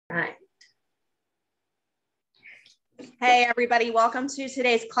Right. Hey everybody, welcome to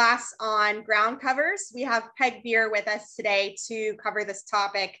today's class on ground covers. We have Peg Beer with us today to cover this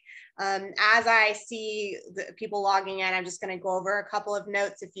topic. As I see the people logging in, I'm just going to go over a couple of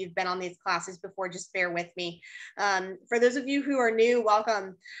notes. If you've been on these classes before, just bear with me. For those of you who are new,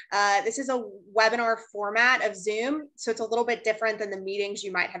 welcome. This is a webinar format of Zoom, so it's a little bit different than the meetings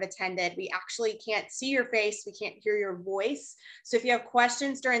you might have attended. We actually can't see your face, we can't hear your voice. So if you have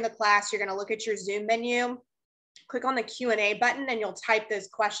questions during the class, you're going to look at your Zoom menu, click on the Q&A button, and you'll type those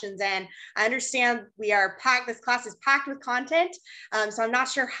questions in. I understand we are packed, this class is packed with content, so I'm not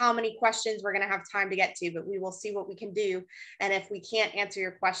sure how many questions we're going to have time to get to, but we will see what we can do. And if we can't answer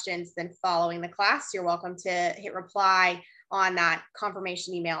your questions, then following the class, you're welcome to hit reply on that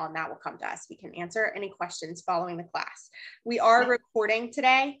confirmation email, and that will come to us. We can answer any questions following the class. We are recording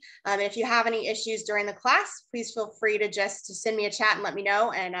today. If you have any issues during the class, please feel free to just send me a chat and let me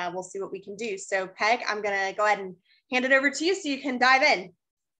know, and we'll see what we can do. So Peg, I'm gonna go ahead and hand it over to you so you can dive in.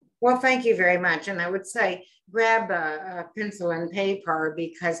 Well, thank you very much. And I would say grab a pencil and paper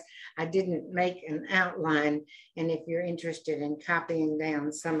because I didn't make an outline. And if you're interested in copying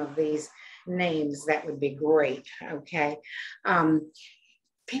down some of these names, that would be great. Okay.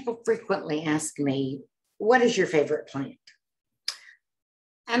 People frequently ask me, what is your favorite plant?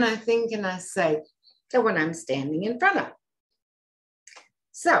 And I think and I say, the one I'm standing in front of.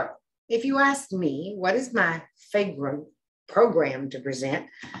 So if you ask me, what is my favorite program to present?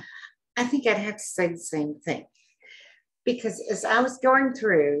 I think I'd have to say the same thing. Because as I was going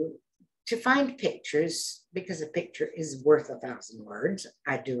through to find pictures, because a picture is worth 1,000 words,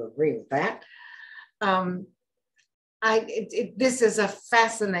 I do agree with that. This is a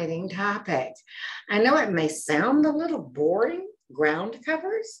fascinating topic. I know it may sound a little boring, ground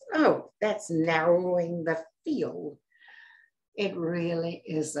covers. Oh, that's narrowing the field. It really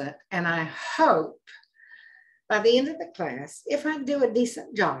isn't. And I hope by the end of the class, if I do a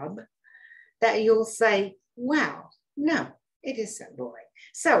decent job, that you'll say, wow, no, it isn't boring.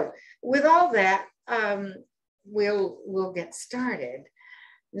 So with all that, we'll get started.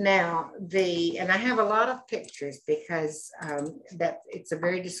 Now, and I have a lot of pictures because that it's a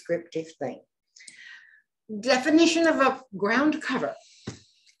very descriptive thing. Definition of a ground cover.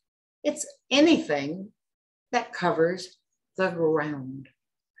 It's anything that covers the ground.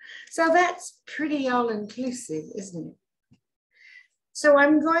 So that's pretty all-inclusive, isn't it? So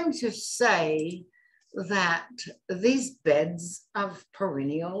I'm going to say that these beds of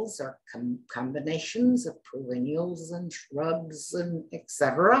perennials or combinations of perennials and shrubs and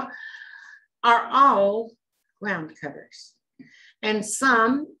etc. are all ground covers. And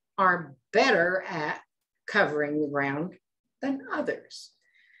some are better at covering the ground than others.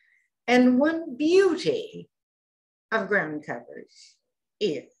 And one beauty of ground covers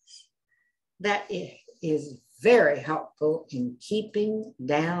is that it is very helpful in keeping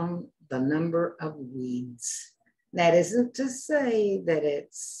down the number of weeds. That isn't to say that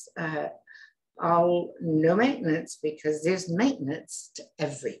it's all no maintenance, because there's maintenance to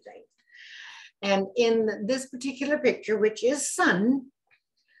everything. And in this particular picture, which is sun,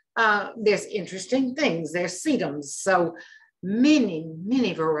 there's interesting things. There's sedums. So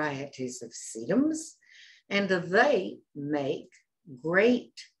many varieties of sedums, and they make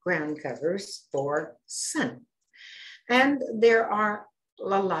great ground covers for sun. And there are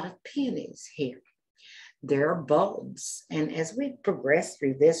a lot of peonies here. There are bulbs. And as we progress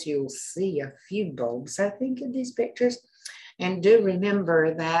through this, you'll see a few bulbs, I think, in these pictures. And do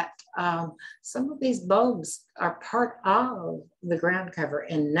remember that some of these bulbs are part of the ground cover.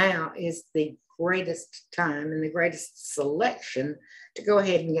 And now is the greatest time and the greatest selection to go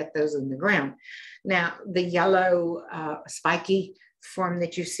ahead and get those in the ground. Now, the yellow spiky form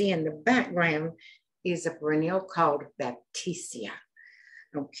that you see in the background is a perennial called Baptisia.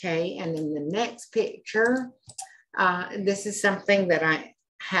 Okay, and in the next picture, this is something that I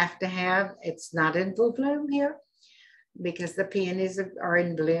have to have. It's not in full bloom here because the peonies are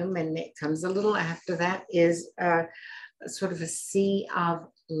in bloom, and it comes a little after that is sort of a sea of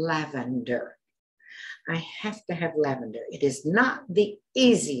lavender. I have to have lavender. It is not the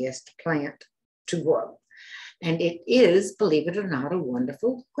easiest plant to grow, and it is, believe it or not, a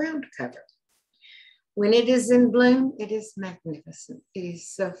wonderful ground cover. When it is in bloom, it is magnificent. It is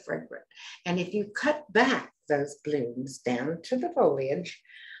so fragrant. And if you cut back those blooms down to the foliage,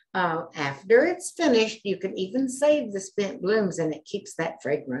 after it's finished, you can even save the spent blooms, and it keeps that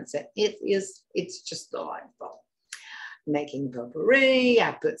fragrance. And it's just delightful. Making potpourri,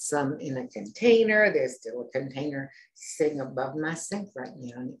 I put some in a container. There's still a container sitting above my sink right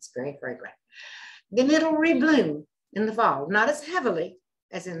now, and it's very fragrant. Then it'll rebloom in the fall, not as heavily,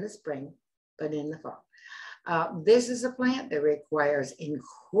 as in the spring, but in the fall. This is a plant that requires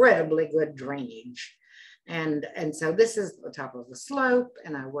incredibly good drainage. And so this is the top of the slope,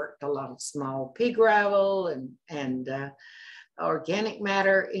 and I worked a lot of small pea gravel and organic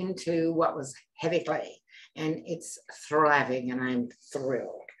matter into what was heavy clay. And it's thriving, and I'm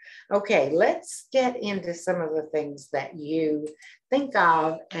thrilled. Okay, let's get into some of the things that you think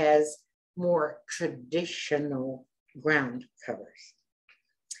of as more traditional ground covers.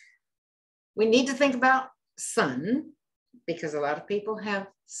 We need to think about sun, because a lot of people have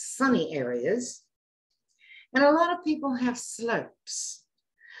sunny areas, and a lot of people have slopes.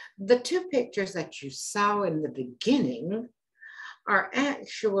 The two pictures that you saw in the beginning are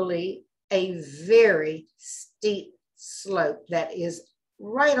actually a very steep slope that is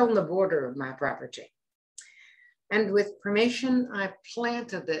right on the border of my property. And with permission, I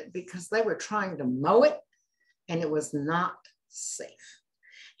planted it because they were trying to mow it, and it was not safe.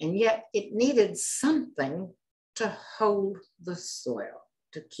 And yet it needed something to hold the soil,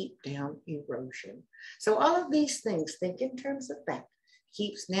 to keep down erosion. So all of these things, think in terms of that,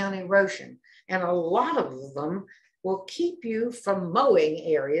 keeps down erosion. And a lot of them will keep you from mowing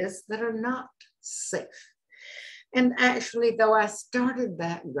areas that are not safe. And actually, though I started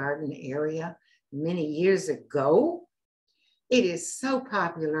that garden area many years ago, it is so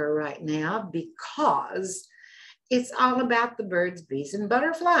popular right now because it's all about the birds, bees, and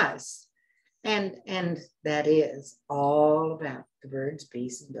butterflies. And that is all about the birds,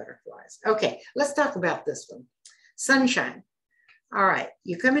 bees, and butterflies. Okay, let's talk about this one. Sunshine. All right,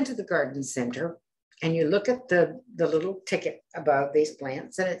 you come into the garden center and you look at the little ticket above these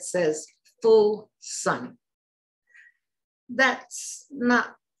plants, and it says full sun. That's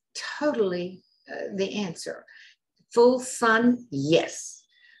not totally the answer. Full sun, yes,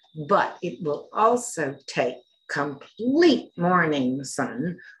 but it will also take complete morning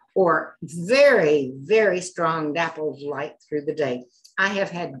sun or very, very strong dappled light through the day. I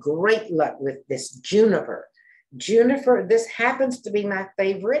have had great luck with this juniper. Juniper, this happens to be my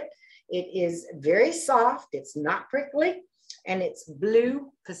favorite. It is very soft, it's not prickly, and it's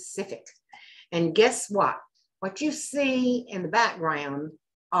blue Pacific. And guess what? What you see in the background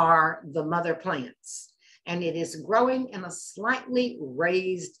are the mother plants, and it is growing in a slightly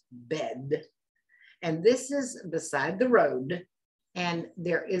raised bed. And this is beside the road, and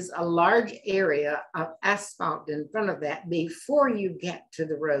there is a large area of asphalt in front of that. Before you get to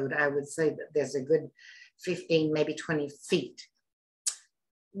the road, I would say that there's a good 15, maybe 20 feet.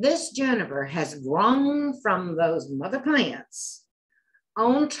 This juniper has grown from those mother plants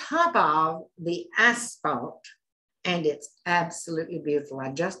on top of the asphalt, and it's absolutely beautiful.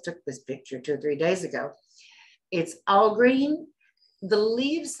 I just took this picture 2 or 3 days ago. It's all green. The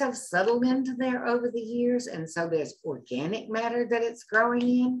leaves have settled into there over the years, and so there's organic matter that it's growing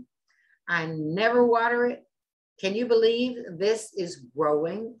in. I never water it. Can you believe this is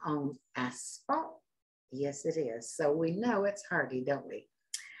growing on asphalt? Yes, it is. So we know it's hardy, don't we?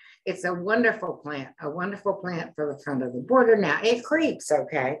 It's a wonderful plant for the front of the border. Now it creeps,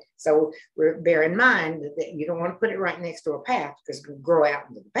 okay? So bear in mind that you don't want to put it right next to a path because it will grow out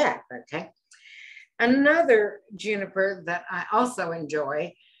into the path, okay? Another juniper that I also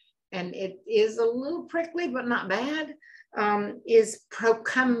enjoy, and it is a little prickly but not bad, is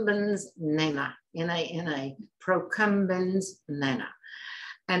Procumbens nana, N-A-N-A, Procumbens nana.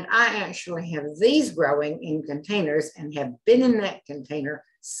 And I actually have these growing in containers and have been in that container,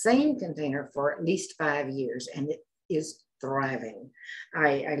 same container, for at least 5 years, and it is thriving.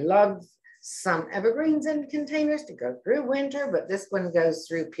 I love some evergreens in containers to go through winter, but this one goes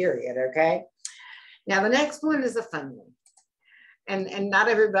through period, okay? Now the next one is a fun one. And not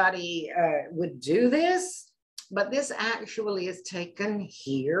everybody would do this, but this actually is taken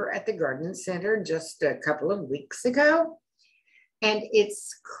here at the garden center just a couple of weeks ago. And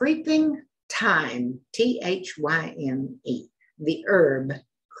it's creeping thyme, T-H-Y-M-E, the herb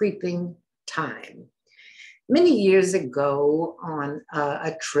creeping thyme. Many years ago on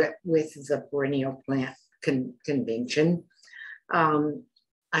a trip with the perennial plant convention,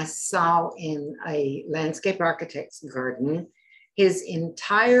 I saw in a landscape architect's garden, his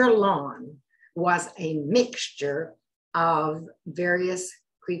entire lawn was a mixture of various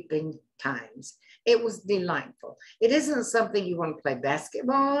creeping thymes. It was delightful. It isn't something you want to play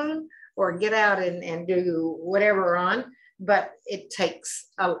basketball on or get out and do whatever on, but it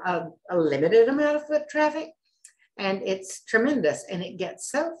takes a limited amount of foot traffic, and it's tremendous. And it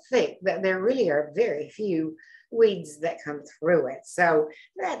gets so thick that there really are very few weeds that come through it. So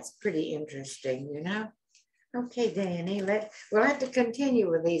that's pretty interesting, you know? Okay, Danny, we'll have to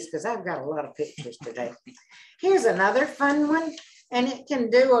continue with these because I've got a lot of pictures today. Here's another fun one. And it can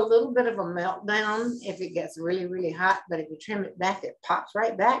do a little bit of a meltdown if it gets really, really hot, but if you trim it back, it pops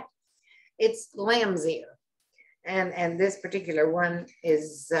right back. It's lamb's ear. And this particular one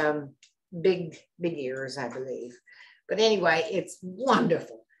is big ears, I believe. But anyway, it's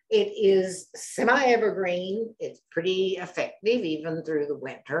wonderful. It is semi-evergreen. It's pretty effective even through the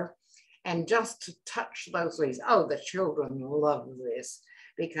winter. And just to touch those leaves, oh, the children love this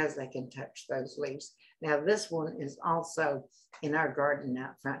because they can touch those leaves. Now, this one is also in our garden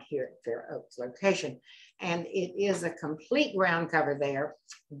out front here at Fair Oaks location. And it is a complete ground cover there,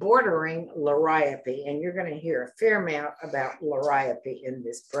 bordering liriope. And you're going to hear a fair amount about liriope in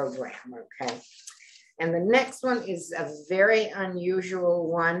this program, okay? And the next one is a very unusual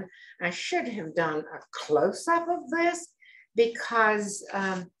one. I should have done a close-up of this because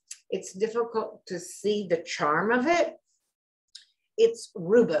it's difficult to see the charm of it. It's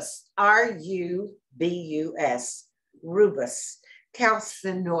rubus, R-U-B-U-S, rubus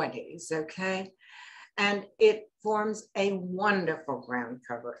calcinoides, okay? And it forms a wonderful ground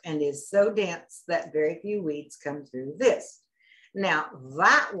cover and is so dense that very few weeds come through this. Now,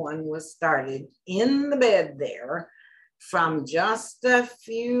 that one was started in the bed there from just a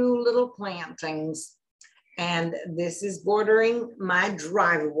few little plantings. And this is bordering my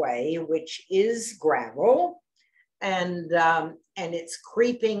driveway, which is gravel, and it's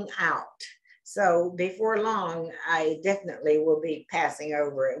creeping out. So before long, I definitely will be passing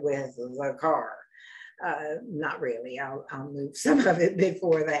over it with the car. Not really, I'll move some of it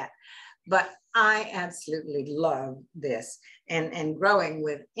before that. But I absolutely love this. And growing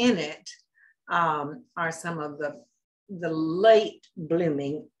within it are some of the late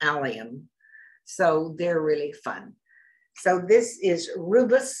blooming allium. So they're really fun. So this is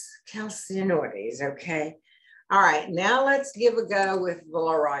rubus calcinoides, okay? All right, now let's give a go with the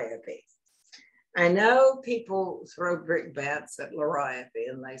liriope. I know people throw brickbats at liriope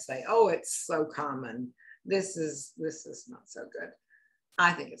and they say, oh, it's so common. This is not so good.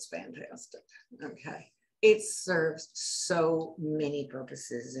 I think it's fantastic, okay? It serves so many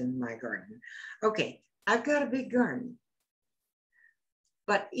purposes in my garden. Okay, I've got a big garden.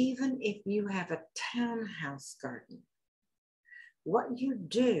 But even if you have a townhouse garden, what you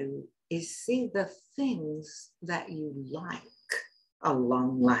do is see the things that you like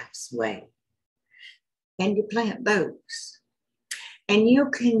along life's way. And you plant those. And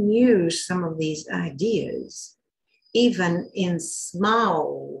you can use some of these ideas even in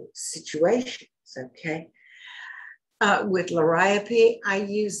small situations, okay? With liriope, I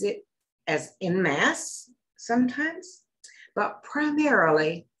use it as en masse sometimes, but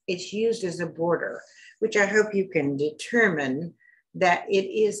primarily it's used as a border, which I hope you can determine that it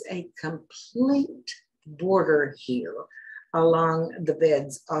is a complete border here along the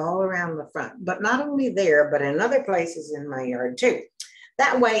beds all around the front, but not only there, but in other places in my yard too.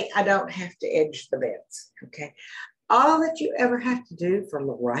 That way I don't have to edge the beds, okay? All that you ever have to do for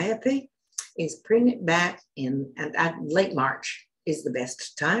liriope is prune it back in, and late March is the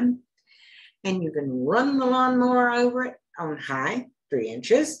best time. And you can run the lawnmower over it on high, 3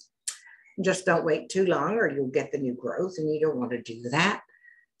 inches. Just don't wait too long or you'll get the new growth and you don't want to do that.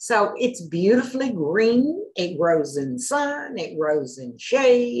 So it's beautifully green. It grows in sun, it grows in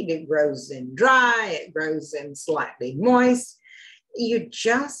shade, it grows in dry, it grows in slightly moist. You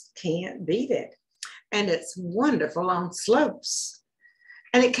just can't beat it. And it's wonderful on slopes.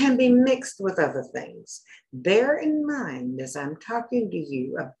 And it can be mixed with other things. Bear in mind as I'm talking to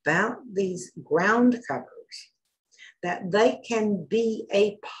you about these ground covers that they can be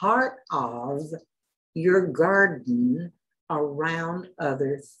a part of your garden around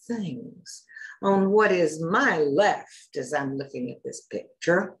other things. On what is my left, as I'm looking at this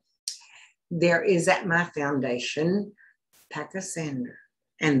picture, there is at my foundation, Pachysandra.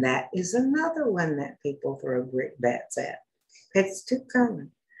 And that is another one that people throw brickbats at. It's too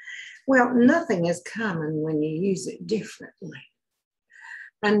common. Well, nothing is common when you use it differently.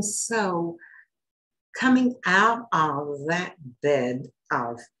 And so coming out of that bed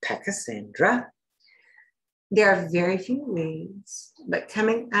of Pachysandra, there are very few weeds, but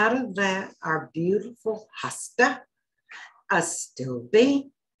coming out of that are beautiful hosta, astilbe,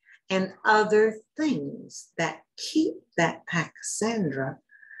 and other things that keep that Pachysandra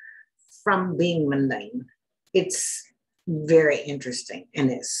from being mundane. It's very interesting and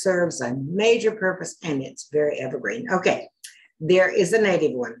it serves a major purpose and it's very evergreen. Okay, there is a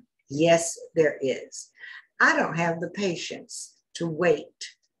native one. Yes, there is. I don't have the patience to wait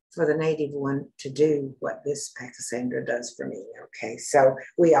for the native one to do what this Pachysandra does for me, okay? So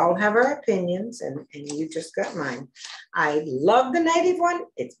we all have our opinions and you just got mine. I love the native one.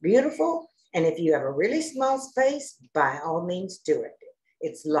 It's beautiful. And if you have a really small space, by all means do it.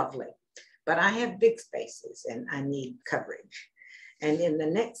 It's lovely. But I have big spaces and I need coverage. And in the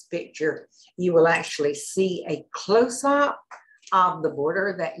next picture, you will actually see a close-up of the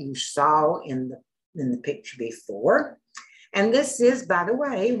border that you saw in the picture before. And this is, by the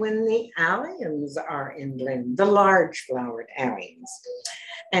way, when the alliums are in bloom, the large flowered alliums.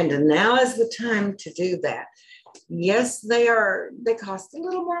 And now is the time to do that. Yes, they cost a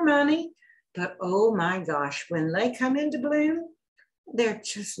little more money, but oh my gosh, when they come into bloom, they're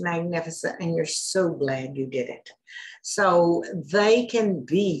just magnificent and you're so glad you did it. So they can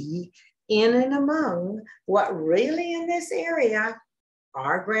be in and among what really in this area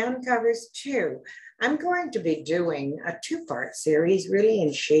are ground covers too. I'm going to be doing a two-part series really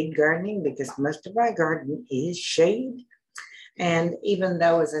in shade gardening because most of my garden is shade. And even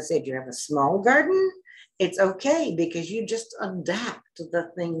though, as I said, you have a small garden, it's okay because you just adapt to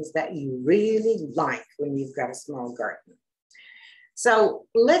the things that you really like when you've got a small garden. So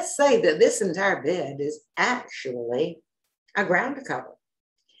let's say that this entire bed is actually a ground cover.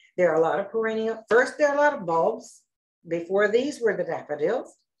 There are a lot of perennial. First, there are a lot of bulbs. Before these were the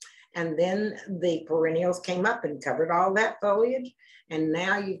daffodils. And then the perennials came up and covered all that foliage. And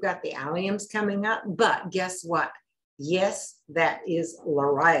now you've got the alliums coming up. But guess what? Yes, that is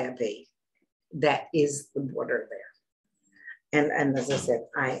liriope. That is the border there. And as I said,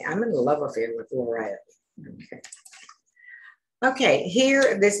 I'm in a love affair with liriope. Okay. Okay,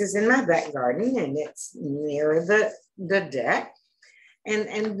 here, this is in my back garden and it's near the deck.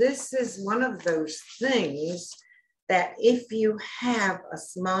 And this is one of those things that if you have a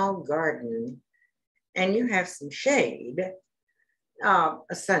small garden and you have some shade, a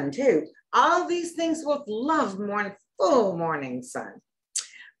sun too, all these things will love full morning sun.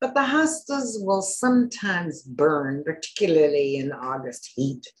 But the hostas will sometimes burn, particularly in August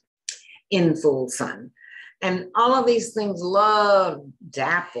heat, in full sun. And all of these things love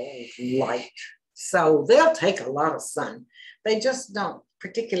dappled light. So they'll take a lot of sun. They just don't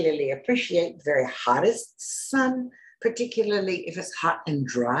particularly appreciate the very hottest sun, particularly if it's hot and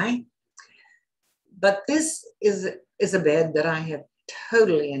dry. But this is a bed that I have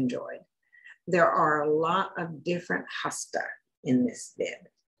totally enjoyed. There are a lot of different hosta in this bed.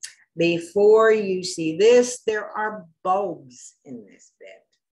 Before you see this, there are bulbs in this bed.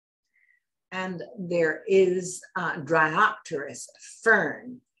 And there is Dryopteris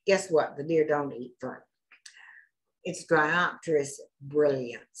fern. Guess what? The deer don't eat fern. It's Dryopteris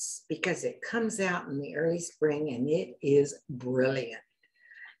brilliance because it comes out in the early spring and it is brilliant.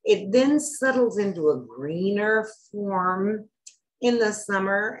 It then settles into a greener form in the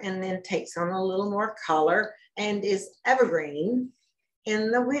summer and then takes on a little more color and is evergreen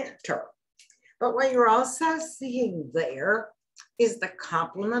in the winter. But what you're also seeing there is the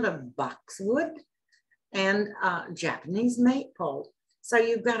complement of boxwood and Japanese maple. So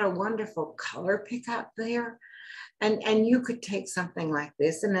you've got a wonderful color pickup there. And you could take something like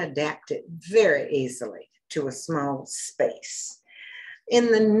this and adapt it very easily to a small space.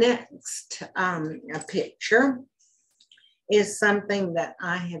 In the next picture is something that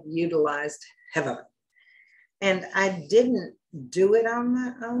I have utilized heavily. And I didn't do it on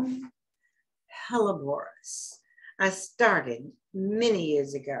my own. Helleborus. I started many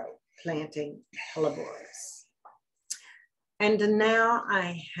years ago planting Helleborus. And now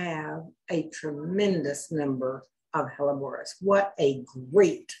I have a tremendous number of Helleborus. What a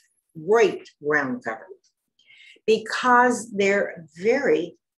great, great ground cover. Because they're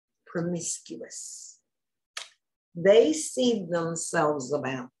very promiscuous. They seed themselves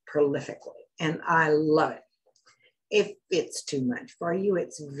about prolifically, and I love it. If it's too much for you,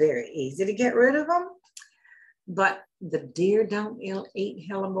 it's very easy to get rid of them. But the deer don't eat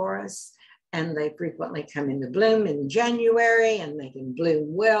Helleborus, and they frequently come into bloom in January, and they can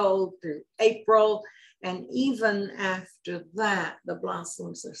bloom well through April. And even after that, the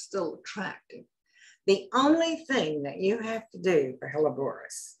blossoms are still attractive. The only thing that you have to do for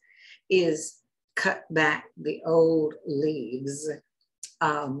Helleborus is cut back the old leaves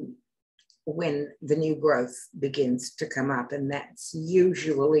when the new growth begins to come up. And that's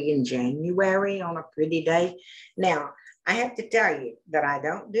usually in January on a pretty day. Now, I have to tell you that I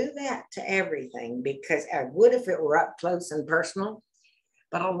don't do that to everything because I would if it were up close and personal.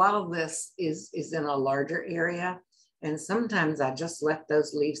 But a lot of this is in a larger area. And sometimes I just let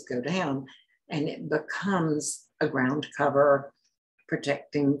those leaves go down and it becomes a ground cover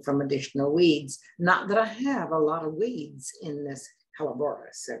protecting from additional weeds. Not that I have a lot of weeds in this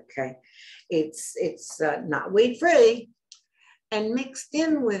Helleborus, okay? It's not weed free. And mixed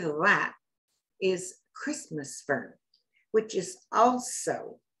in with that is Christmas fern, which is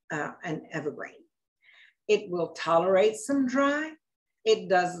also an evergreen. It will tolerate some dry. It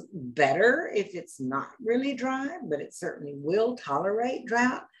does better if it's not really dry, but it certainly will tolerate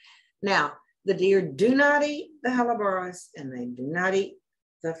drought. Now, the deer do not eat the Helleborus and they do not eat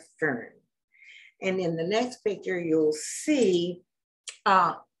the fern. And in the next picture, you'll see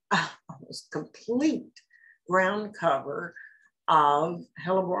almost complete ground cover of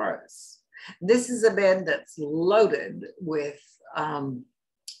Helleborus. This is a bed that's loaded with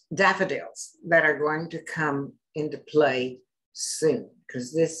daffodils that are going to come into play soon,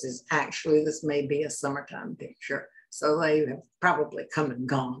 because this may be a summertime picture. So they have probably come and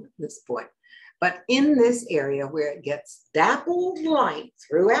gone at this point. But in this area where it gets dappled light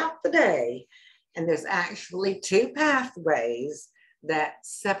throughout the day, and there's actually two pathways that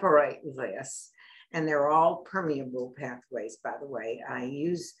separate this, and they're all permeable pathways, by the way. I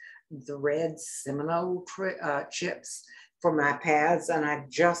use the red Seminole chips for my paths, and I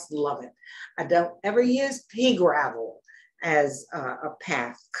just love it. I don't ever use pea gravel as a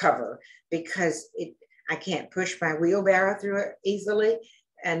path cover because I can't push my wheelbarrow through it easily,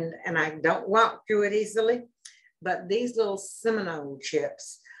 and I don't walk through it easily. But these little Seminole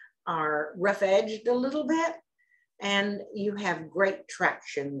chips are rough edged a little bit, and you have great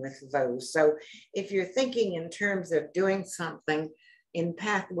traction with those. So if you're thinking in terms of doing something in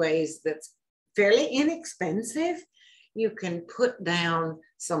pathways that's fairly inexpensive, you can put down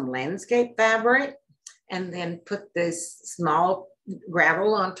some landscape fabric and then put this small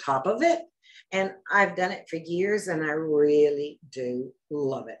gravel on top of it. And I've done it for years and I really do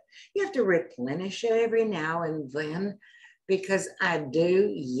love it. You have to replenish it every now and then because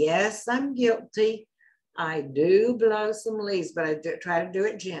yes, I'm guilty. I do blow some leaves, but I do try to do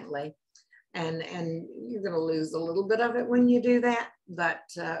it gently. And you're going to lose a little bit of it when you do that, but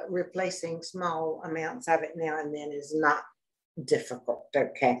replacing small amounts of it now and then is not difficult,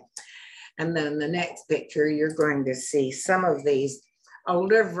 okay? And then the next picture, you're going to see some of these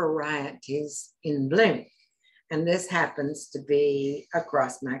older varieties in bloom. And this happens to be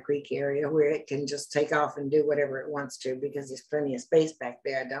across my creek area where it can just take off and do whatever it wants to because there's plenty of space back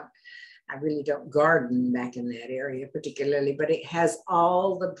there. I really don't garden back in that area particularly, but it has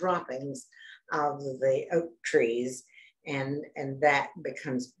all the droppings of the oak trees, and that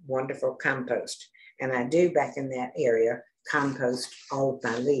becomes wonderful compost. And I do back in that area compost all of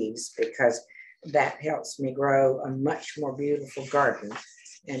my leaves because that helps me grow a much more beautiful garden,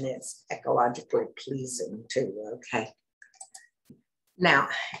 and it's ecologically pleasing too, okay? Now,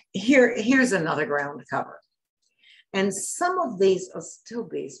 here's another ground cover. And some of these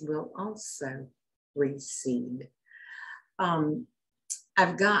astilbes will also reseed.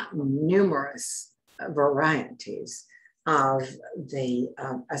 I've got numerous varieties of the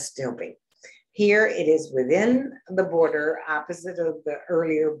astilbe. Here it is within the border, opposite of the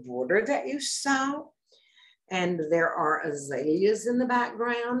earlier border that you saw. And there are azaleas in the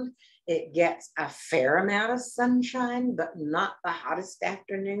background. It gets a fair amount of sunshine, but not the hottest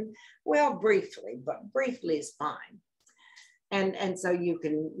afternoon. Well, briefly, but briefly is fine. And so you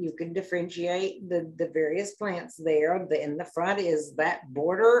can differentiate the various plants there. In the front is that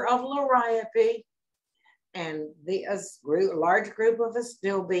border of liriope and the large group of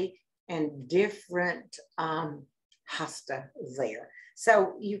astilbe and different hosta there.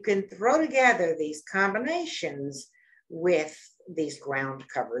 So you can throw together these combinations with these ground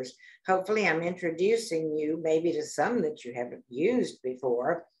covers. Hopefully I'm introducing you maybe to some that you haven't used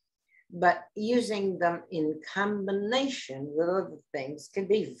before, but using them in combination with other things can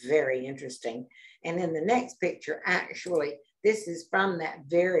be very interesting. And in the next picture, actually, this is from that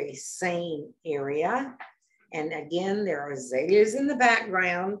very same area. And again, there are azaleas in the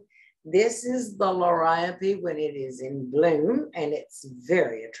background. This is the liriope when it is in bloom, and it's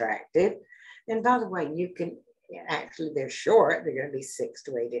very attractive. And by the way, you can actually, they're short, they're going to be 6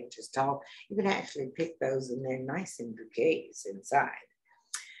 to 8 inches tall. You can actually pick those and they're nice in bouquets inside.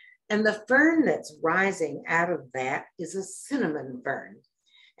 And the fern that's rising out of that is a cinnamon fern.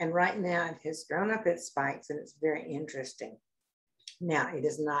 And right now it has grown up its spikes and it's very interesting. Now it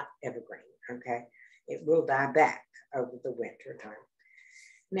is not evergreen, okay? It will die back over the winter time.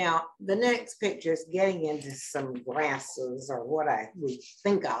 Now, the next picture is getting into some grasses, or what I would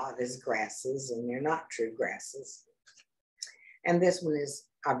think of as grasses, and they're not true grasses. And this one is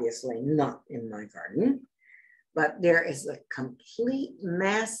obviously not in my garden, but there is a complete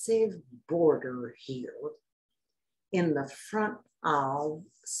massive border here in the front of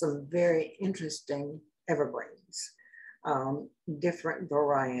some very interesting evergreens, different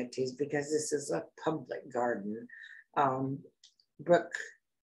varieties, because this is a public garden.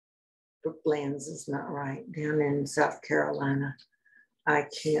 Brooklands is not right, down in South Carolina. I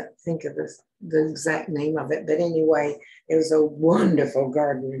can't think of the exact name of it, but anyway, it was a wonderful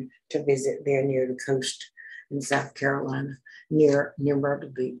garden to visit there near the coast in South Carolina, near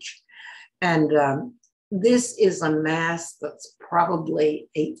Myrtle Beach. And this is a mass that's probably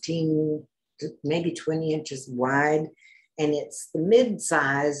 18 to maybe 20 inches wide, and it's the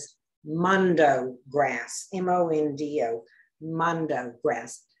mid-size Mondo grass, M-O-N-D-O, Mondo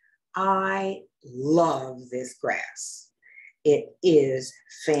grass. I love this grass. It is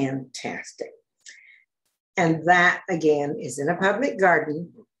fantastic. And that, again, is in a public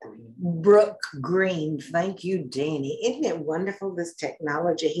garden. Brook Green. Thank you, Danny. Isn't it wonderful, this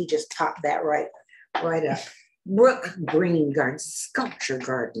technology? He just topped that right up. Brook Green Garden, sculpture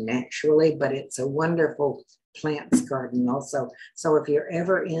garden, actually, but it's a wonderful plants garden also. So if you're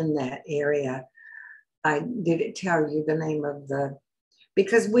ever in that area, did it tell you the name of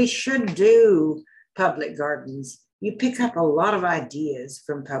because we should do public gardens. You pick up a lot of ideas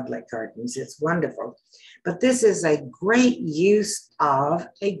from public gardens. It's wonderful. But this is a great use of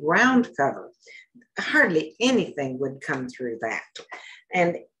a ground cover. Hardly anything would come through that.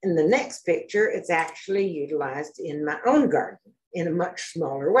 And in the next picture, it's actually utilized in my own garden in a much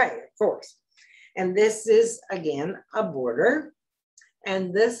smaller way, of course. And this is, again, a border.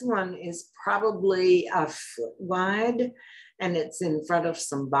 And this one is probably a foot wide. And it's in front of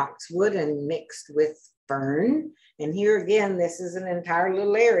some boxwood and mixed with fern. And here again, this is an entire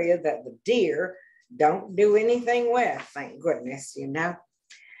little area that the deer don't do anything with, thank goodness, you know.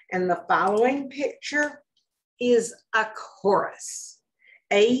 And the following picture is a chorus,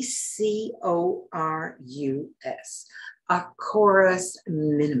 A-C-O-R-U-S, a chorus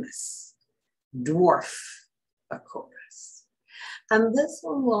minimus, dwarf chorus. And this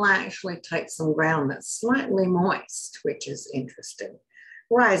one will actually take some ground that's slightly moist, which is interesting.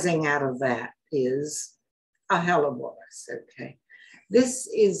 Rising out of that is a helleborus, okay. This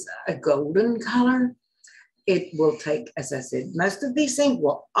is a golden color. It will take, as I said, most of these things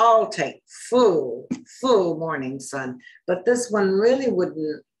will all take full morning sun, but this one really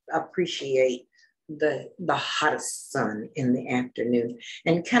wouldn't appreciate the hottest sun in the afternoon.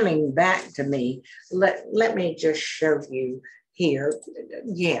 And coming back to me, let me just show you here.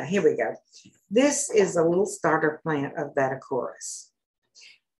 Yeah, here we go. This is a little starter plant of that Acorus.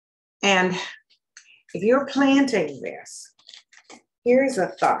 And if you're planting this, here's a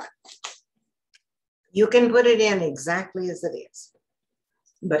thought. You can put it in exactly as it is,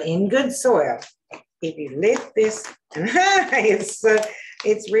 but in good soil, if you lift this,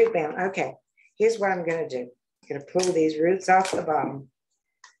 it's root bound. Okay, here's what I'm gonna do. I'm gonna pull these roots off the bottom.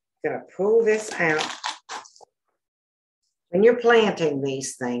 I'm gonna pull this out. When you're planting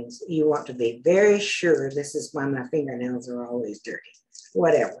these things, you want to be very sure. This is why my fingernails are always dirty,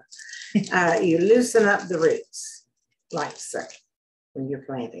 whatever. You loosen up the roots like so. When you're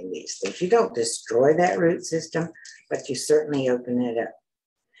planting these things, you don't destroy that root system, but you certainly open it up.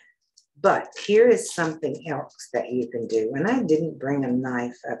 But here is something else that you can do. And I didn't bring a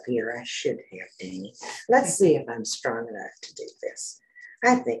knife up here. I should have, Danny. Let's see if I'm strong enough to do this.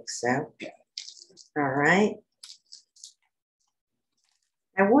 I think so. All right.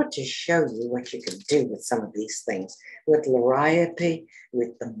 I want to show you what you can do with some of these things. With liriope,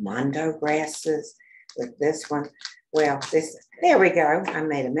 with the mondo grasses, with this one. Well, there we go. I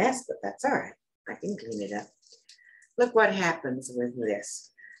made a mess, but that's all right. I can clean it up. Look what happens with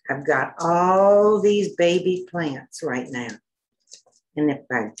this. I've got all these baby plants right now. And if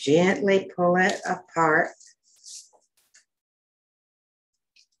I gently pull it apart,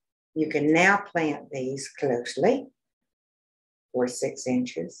 you can now plant these closely, 4 to 6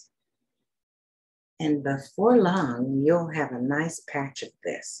 inches. And before long, you'll have a nice patch of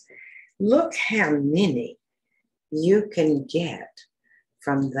this. Look how many you can get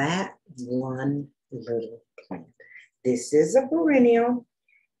from that one little plant. This is a perennial.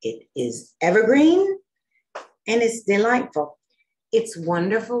 It is evergreen and it's delightful. It's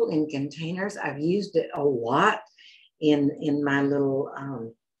wonderful in containers. I've used it a lot in my little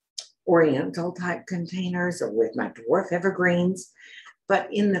oriental type containers or with my dwarf evergreens. But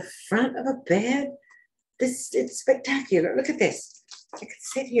in the front of a bed, it's spectacular. Look at this. I can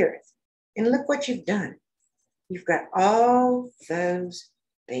sit here and look what you've done. You've got all those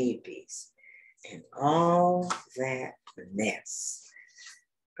babies and all that mess.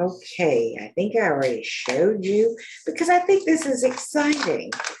 Okay, I think I already showed you because I think this is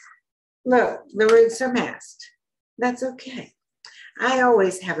exciting. Look, the roots are masked. That's okay. I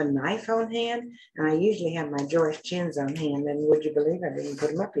always have a knife on hand, and I usually have my George Chins on hand, and would you believe I didn't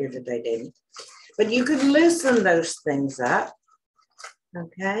put them up here today, didn't? But you could loosen those things up,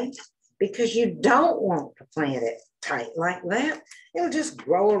 okay? Because you don't want to plant it tight like that. it'll just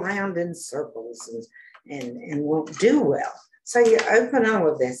grow around in circles and won't do well. So you open all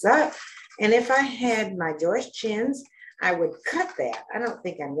of this up. And if I had my Joyce chins, I would cut that. I don't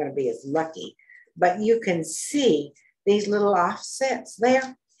think I'm going to be as lucky, but you can see these little offsets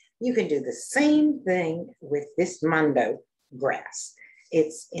there. You can do the same thing with this Mondo grass.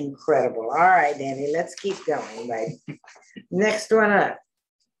 It's incredible. All right, Danny, let's keep going, baby. Next one up.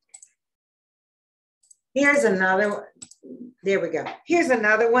 Here's another one. There we go. Here's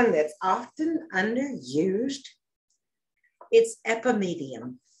another one that's often underused. It's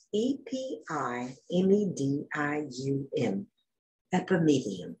epimedium. E-P-I-M-E-D-I-U-M.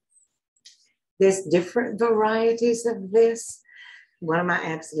 Epimedium. There's different varieties of this. One of my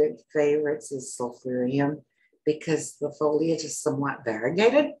absolute favorites is sulphurium because the foliage is somewhat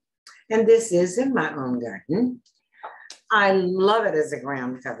variegated. And this is in my own garden. I love it as a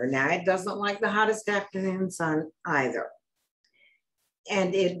ground cover. Now, it doesn't like the hottest afternoon sun either.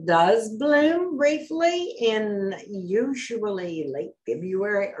 And it does bloom briefly in usually late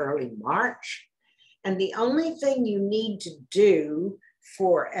February, early March. And the only thing you need to do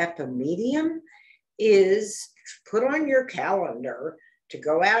for epimedium is put on your calendar to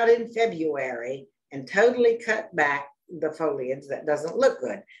go out in February and totally cut back the foliage that doesn't look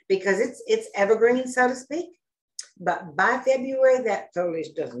good because it's evergreen, so to speak. But by February, that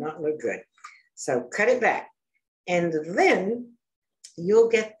foliage does not look good. So cut it back. And then you'll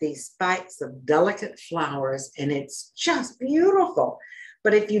get these spikes of delicate flowers and it's just beautiful.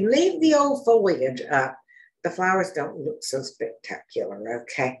 But if you leave the old foliage up, the flowers don't look so spectacular,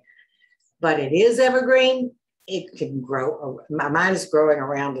 okay? But it is evergreen. It can grow. Mine is growing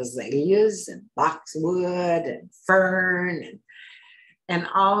around azaleas and boxwood and fern and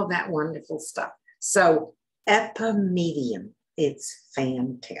all of that wonderful stuff. So epimedium, it's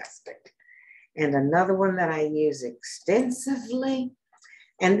fantastic. And another one that I use extensively,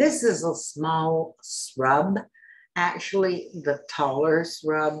 and this is a small shrub. Actually, the taller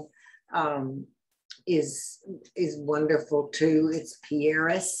shrub is wonderful too. It's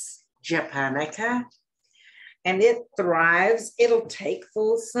Pieris japonica. And it thrives. It'll take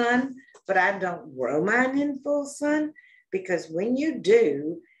full sun, but I don't grow mine in full sun because when you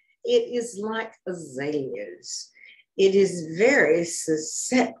do, it is like azaleas. It is very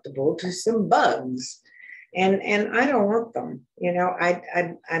susceptible to some bugs. And I don't want them. You know,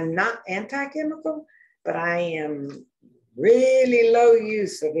 I'm not anti-chemical, but I am really low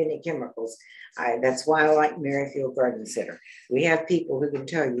use of any chemicals. That's why I like Merrifield Garden Center. We have people who can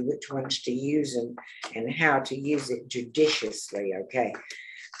tell you which ones to use and how to use it judiciously, okay?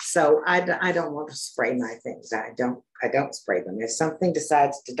 So I don't want to spray my things. I don't spray them. If something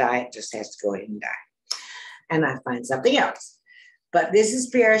decides to die, it just has to go ahead and die. And I find something else. But this is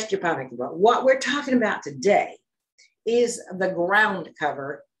Pieris japonica. But what we're talking about today is the ground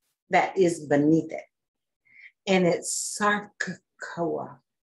cover that is beneath it. And it's Sarcocoa.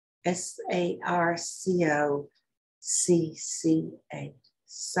 S-A-R-C-O-C-C-A.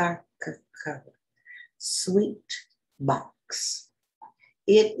 Sarcocoa. Sweet box.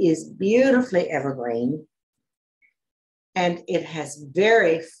 It is beautifully evergreen. And it has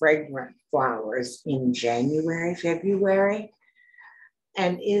very fragrant flowers in January, February,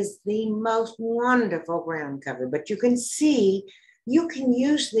 and is the most wonderful ground cover. But you can see, you can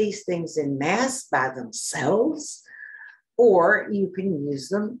use these things in mass by themselves, or you can use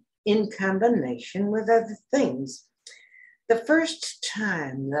them in combination with other things. The first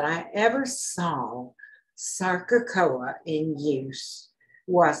time that I ever saw Sarcocoa in use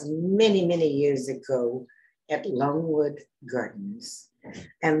was many, many years ago at Longwood Gardens.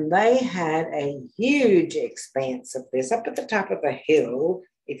 And they had a huge expanse of this up at the top of a hill,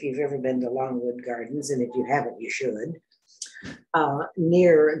 if you've ever been to Longwood Gardens, and if you haven't, you should,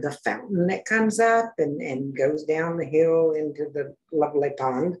 near the fountain that comes up and goes down the hill into the lovely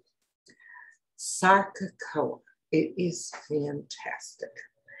pond. Sarcocoa, it is fantastic.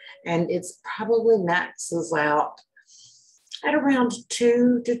 And it's probably maxes out at around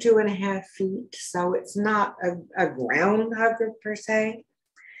 2 to 2.5 feet. So it's not a ground hugger per se.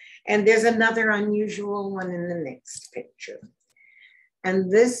 And there's another unusual one in the next picture.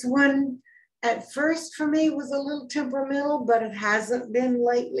 And this one, at first for me, was a little temperamental, but it hasn't been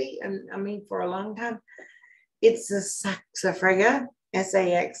lately. And I mean, for a long time. It's a saxifraga,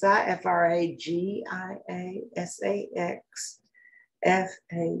 S-A-X-I-F-R-A-G-I-A,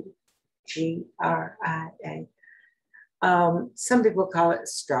 S-A-X-F-A-G-R-I-A. Some people call it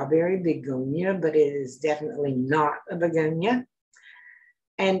strawberry begonia, but it is definitely not a begonia.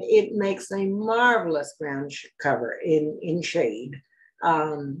 And it makes a marvelous ground cover in shade.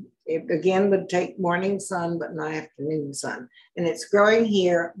 It again would take morning sun, but not afternoon sun. And it's growing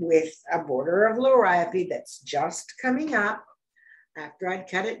here with a border of lorope that's just coming up after I'd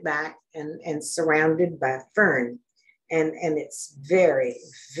cut it back and surrounded by fern. And it's very,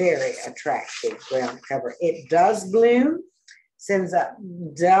 very attractive ground cover. It does bloom, sends up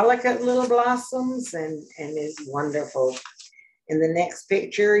delicate little blossoms and is wonderful. In the next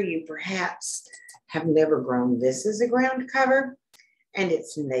picture, you perhaps have never grown this as a ground cover, and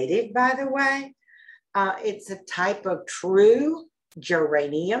it's native, by the way. It's a type of true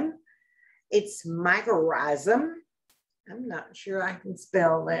geranium. It's mycorrhizum. I'm not sure I can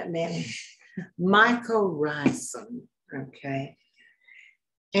spell that name. Mycorrhizum, okay?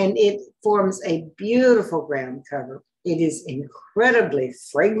 And it forms a beautiful ground cover. It is incredibly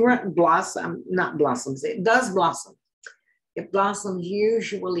fragrant not blossoms, it does blossom. It blossoms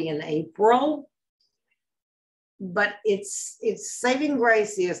usually in April, but its saving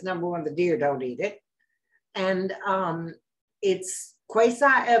grace is, number one, the deer don't eat it. And it's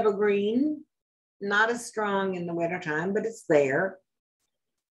quasi-evergreen, not as strong in the wintertime, but it's there.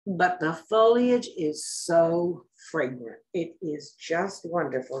 But the foliage is so fragrant. It is just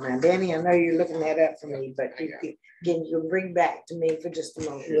wonderful. Now, Danny, I know you're looking that up for me, but you'll bring back to me for just a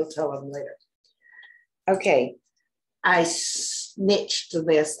moment. You'll tell them later. Okay, I snitched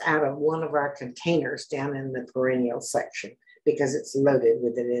this out of one of our containers down in the perennial section because it's loaded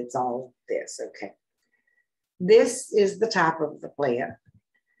with it. It's all this, okay. This is the top of the plant.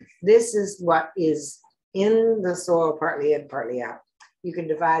 This is what is in the soil, partly in, partly out. You can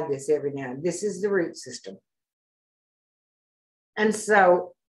divide this every now and then. This is the root system. And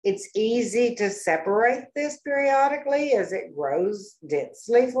so it's easy to separate this periodically as it grows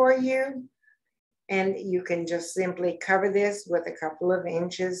densely for you. And you can just simply cover this with a couple of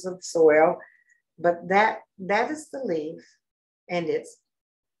inches of soil. But that is the leaf. And it's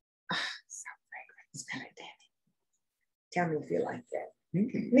so fragrant. It's kind of dandy. Tell me if you like that.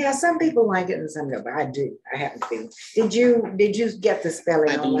 Mm-hmm. Now, some people like it and some don't, but I do. I happen to feel. Did you get the spelling?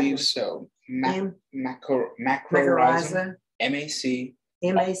 I believe so. Macrorhiza. M-A-C.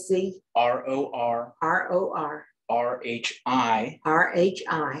 M-A-C. R-O-R. R-O-R. R-H-I.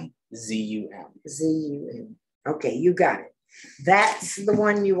 R-H-I. Z-U-M. Z-U-M. Okay, you got it. That's the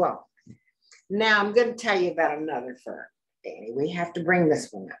one you want. Now I'm going to tell you about another fern, Danny. We have to bring this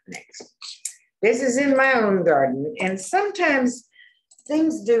one up next. This is in my own garden, and sometimes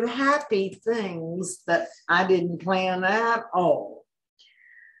things do happy things that I didn't plan at all.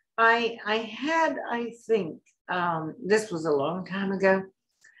 I think, this was a long time ago.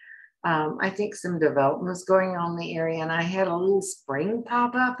 I think some development was going on in the area, and I had a little spring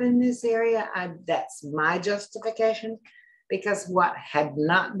pop up in this area. That's my justification, because what had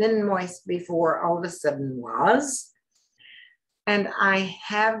not been moist before all of a sudden was. And I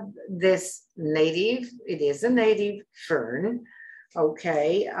have this native, it is a native fern,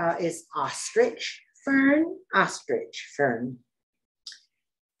 okay, it's ostrich fern.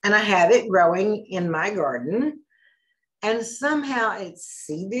 And I have it growing in my garden, and somehow it's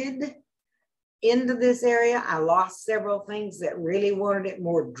seeded into this area. I lost several things that really wanted it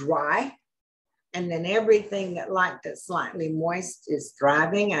more dry, and then everything that liked it slightly moist is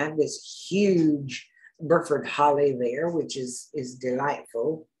thriving. I have this huge Burford holly there, which is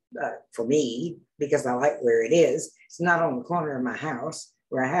delightful for me because I like where it is. It's not on the corner of my house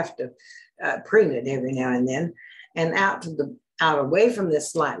where I have to prune it every now and then. And out away from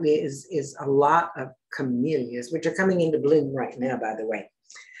this slightly is a lot of camellias, which are coming into bloom right now, by the way.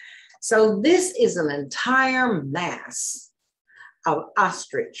 So this is an entire mass of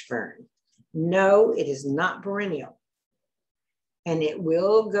ostrich fern. No, it is not perennial. And it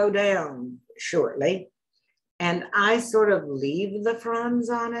will go down shortly. And I sort of leave the fronds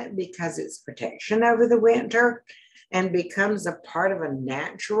on it because it's protection over the winter and becomes a part of a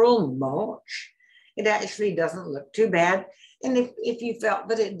natural mulch. It actually doesn't look too bad. And if you felt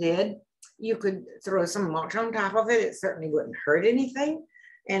that it did, you could throw some mulch on top of it. It certainly wouldn't hurt anything.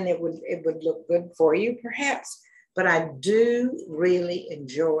 And it would look good for you, perhaps. But I do really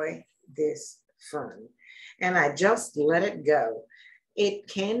enjoy this fern. And I just let it go. It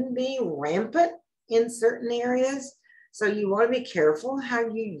can be rampant in certain areas. So you want to be careful how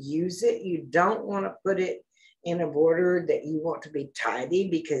you use it. You don't want to put it in a border that you want to be tidy,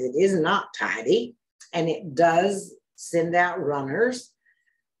 because it is not tidy and it does send out runners.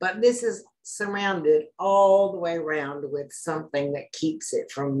 But this is surrounded all the way around with something that keeps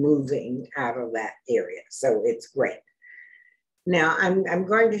it from moving out of that area. So it's great. Now I'm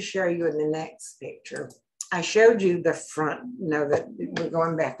going to show you in the next picture I showed you the front. No, that we're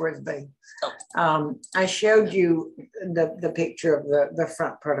going backwards, babe. I showed you the picture of the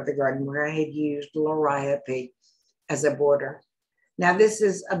front part of the garden where I had used liriope as a border. Now this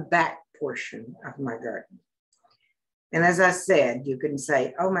is a back portion of my garden. And as I said, you can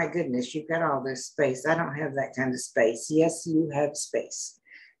say, oh my goodness, you've got all this space. I don't have that kind of space. Yes, you have space.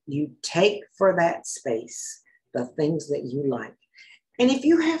 You take for that space the things that you like. And if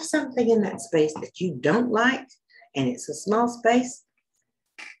you have something in that space that you don't like, and it's a small space,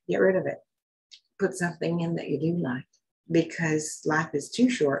 get rid of it. Put something in that you do like, because life is too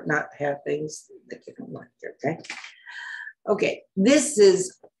short not to have things that you don't like, okay? Okay, this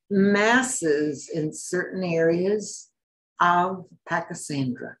is masses in certain areas of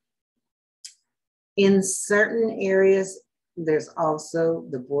Pachysandra. In certain areas, there's also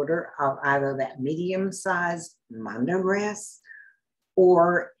the border of either that medium-sized mondo grass,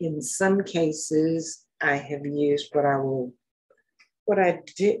 or in some cases, I have used what I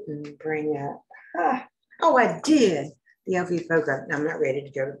didn't bring up. Oh, I did. The LV garden. I'm not ready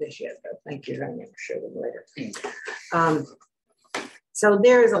to go to this yet, though. Thank you. I'm going to show them later. So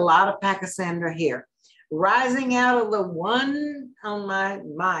there is a lot of Pachysandra here. Rising out of the one on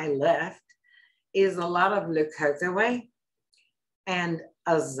my left is a lot of leucotherae and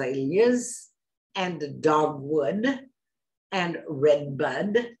azaleas and dogwood and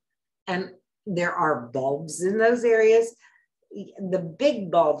redbud, and there are bulbs in those areas. The big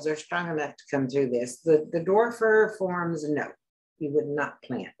bulbs are strong enough to come through this. The dwarfer forms, no, you would not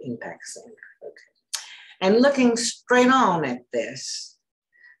plant in Pachysandra. Okay. And looking straight on at this,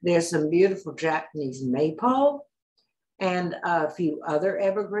 there's some beautiful Japanese maypole and a few other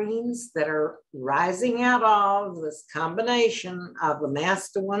evergreens that are rising out of this combination of the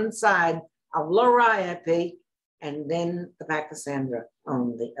mass to one side of liriope and then the Pachysandra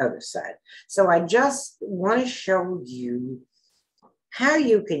on the other side. So I just want to show you how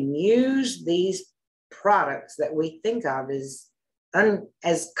you can use these products that we think of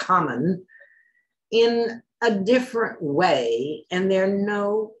as common in a different way, and they're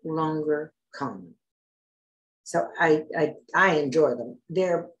no longer common. So I enjoy them.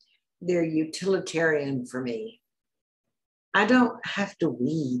 They're utilitarian for me. I don't have to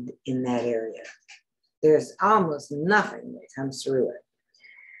weed in that area. There's almost nothing that comes through it.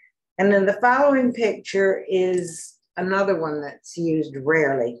 And then the following picture is another one that's used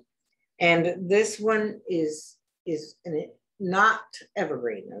rarely. And this one is not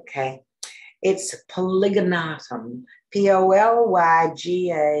evergreen, okay? It's Polygonatum, Polyganatum.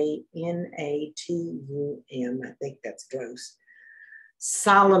 I think that's close.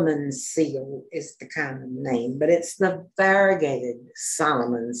 Solomon seal is the kind of name, but it's the variegated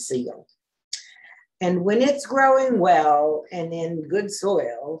Solomon seal. And when it's growing well and in good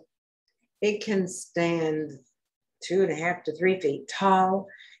soil, it can stand 2.5 to 3 feet tall.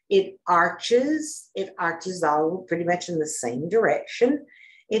 It arches all pretty much in the same direction.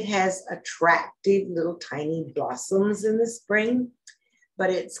 It has attractive little tiny blossoms in the spring, but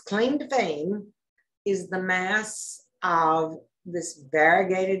its claim to fame is the mass of this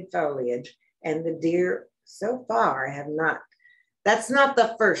variegated foliage, and the deer so far have not. That's not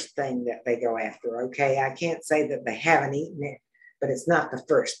the first thing that they go after, okay? I can't say that they haven't eaten it, but it's not the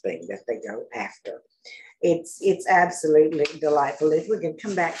first thing that they go after. It's absolutely delightful. If we can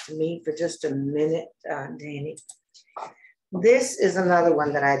come back to me for just a minute, Danny. This is another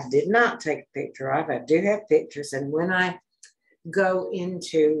one that I did not take a picture of. I do have pictures, and when I go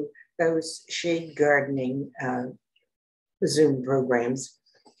into those shade gardening Zoom programs,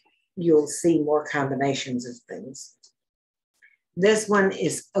 you'll see more combinations of things. This one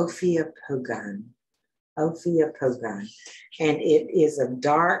is Ophiopogon, and it is a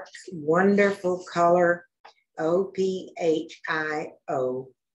dark, wonderful color, Ophiopogon,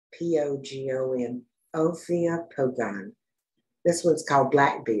 Ophiopogon. This one's called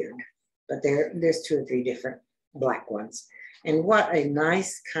Blackbeard, but there's 2 or 3 different black ones. And what a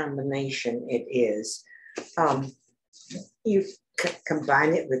nice combination it is. You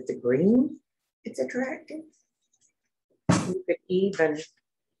combine it with the green, it's attractive. You could even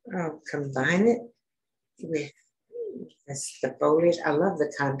combine it with the foliage. I love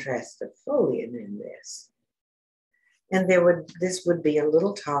the contrast of foliage in this. And this would be a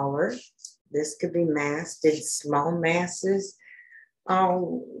little taller. This could be massed in small masses.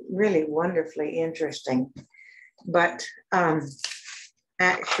 Oh, really wonderfully interesting. But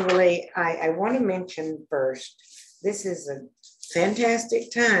actually, I want to mention first, this is a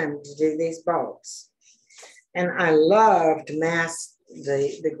fantastic time to do these bulbs. And I love to mass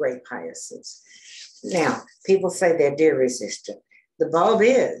the grape hyacinths. Now, people say they're deer resistant. The bulb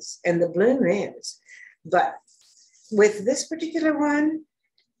is, and the bloom is. But with this particular one,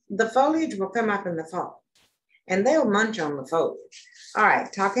 the foliage will come up in the fall and they'll munch on the foliage. All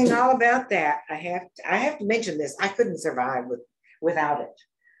right, talking all about that, I have to mention this. I couldn't survive without it.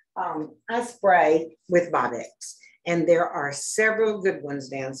 I spray with Bob-X, and there are several good ones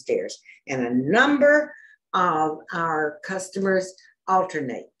downstairs, and a number of our customers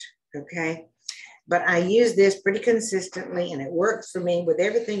alternate, okay? But I use this pretty consistently, and it works for me with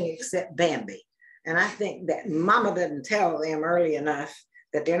everything except Bambi. And I think that Mama didn't tell them early enough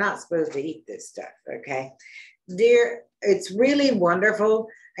that they're not supposed to eat this stuff, okay? It's really wonderful.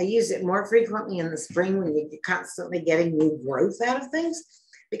 I use it more frequently in the spring when you're constantly getting new growth out of things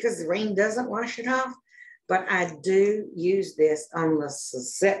because the rain doesn't wash it off. But I do use this on the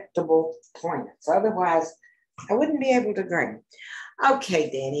susceptible plants. Otherwise, I wouldn't be able to grow. Okay,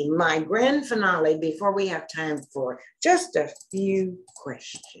 Danny, my grand finale before we have time for just a few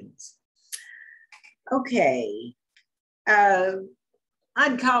questions. Okay,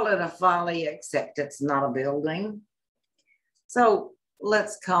 I'd call it a folly, except it's not a building. So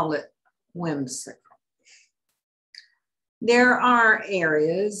let's call it whimsical. There are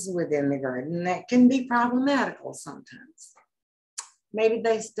areas within the garden that can be problematical sometimes. Maybe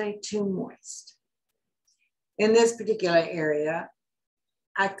they stay too moist. In this particular area,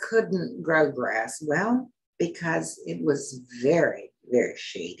 I couldn't grow grass well because it was very, very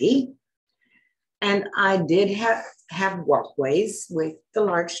shady. And I did have walkways with the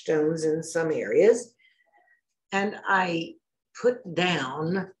large stones in some areas. And I put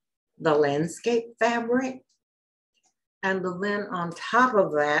down the landscape fabric. And then on top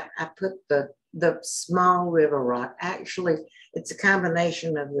of that, I put the small river rock. Actually, it's a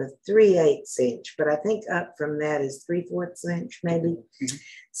combination of the 3/8 inch, but I think up from that is 3/4 inch maybe. Mm-hmm.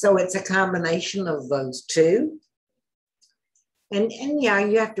 So it's a combination of those two. And yeah,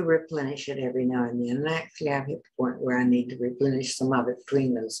 you have to replenish it every now and then. And actually, I've hit the point where I need to replenish some of it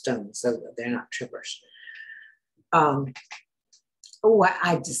between those stones so that they're not trippers. I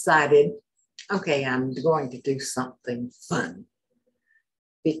decided, okay, I'm going to do something fun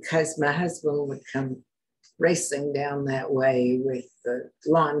because my husband would come racing down that way with the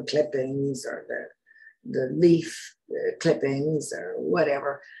lawn clippings or the leaf clippings or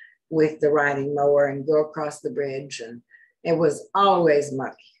whatever with the riding mower and go across the bridge, and it was always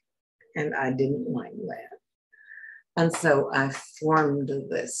muddy, and I didn't like that. And so I formed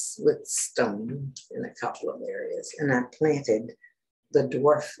this with stone in a couple of areas, and I planted the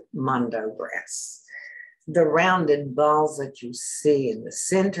dwarf mondo grass. The rounded balls that you see in the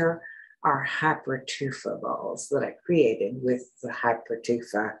center are hypertufa balls that I created with the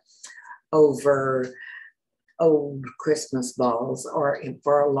hypertufa over old Christmas balls, or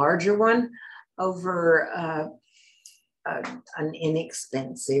for a larger one, over an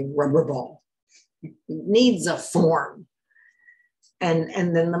inexpensive rubber ball. It needs a form.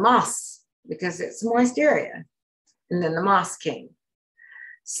 And then the moss, because it's a moist area. And then the moss came.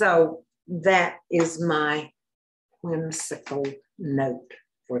 So that is my whimsical note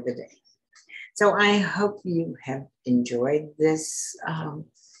for the day. So I hope you have enjoyed this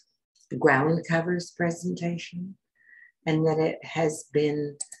Groundcovers presentation and that it has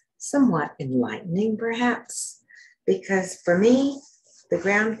been somewhat enlightening perhaps, because for me, the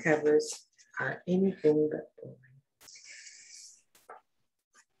Groundcovers are anything but boring.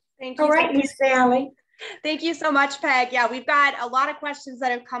 Thank you. All right, Miss Sally. Thank you so much, Peg. Yeah, we've got a lot of questions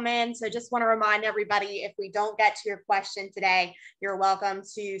that have come in. So just want to remind everybody, if we don't get to your question today, you're welcome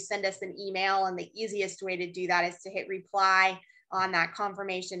to send us an email. And the easiest way to do that is to hit reply on that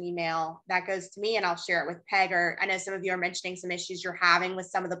confirmation email. That goes to me and I'll share it with Peg. Or I know some of you are mentioning some issues you're having with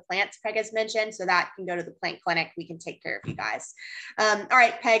some of the plants Peg has mentioned. So that can go to the plant clinic. We can take care of you guys. All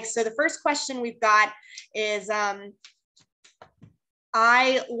right, Peg. So the first question we've got is,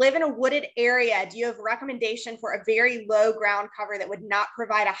 I live in a wooded area. Do you have a recommendation for a very low ground cover that would not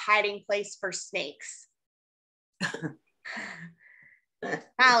provide a hiding place for snakes?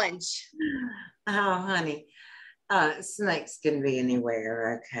 Challenge. Oh, honey, snakes can be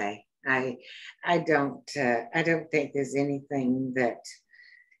anywhere. Okay, I don't think there's anything that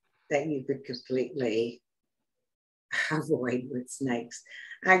you could completely avoid with snakes.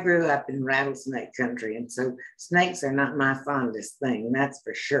 I grew up in rattlesnake country, and so snakes are not my fondest thing, that's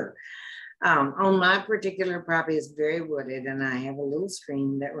for sure. On my particular property is very wooded, and I have a little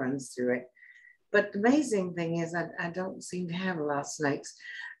stream that runs through it. But the amazing thing is I don't seem to have a lot of snakes.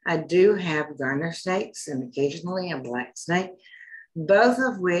 I do have garter snakes and occasionally a black snake, both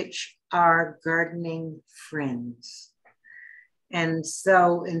of which are gardening friends. And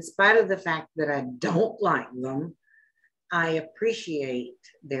so in spite of the fact that I don't like them, I appreciate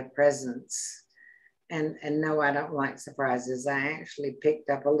their presence And no, I don't like surprises. I actually picked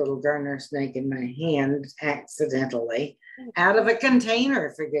up a little garter snake in my hand accidentally out of a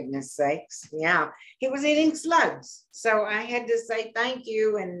container, for goodness sakes. Yeah, he was eating slugs. So I had to say thank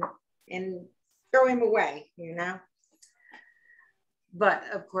you and throw him away, you know. But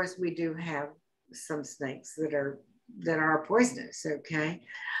of course, we do have some snakes that are poisonous, okay?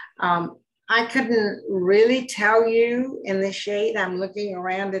 I couldn't really tell you in the shade. I'm looking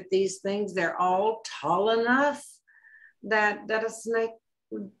around at these things. They're all tall enough that a snake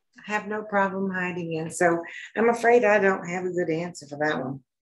would have no problem hiding in. So I'm afraid I don't have a good answer for that one.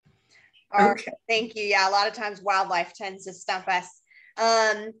 Okay. Thank you. Yeah, a lot of times wildlife tends to stump us.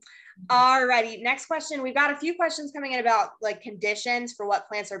 Alrighty, next question. We've got a few questions coming in about like conditions for what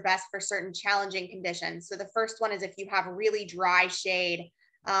plants are best for certain challenging conditions. So the first one is if you have really dry shade,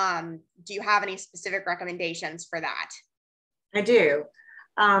 do you have any specific recommendations for that? I do.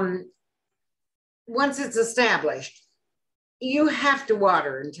 Once it's established, you have to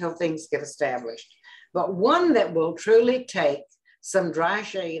water until things get established. But one that will truly take some dry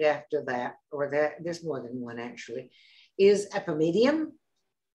shade after that, or that there's more than one actually, is epimedium.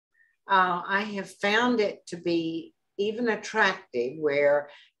 I have found it to be even attractive where,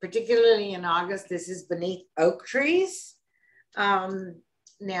 particularly in August, this is beneath oak trees.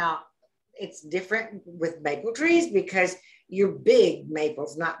 Now, it's different with maple trees because your big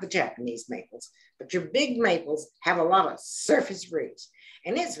maples, not the Japanese maples, but your big maples have a lot of surface roots.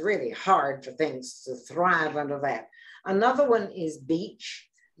 And it's really hard for things to thrive under that. Another one is beech.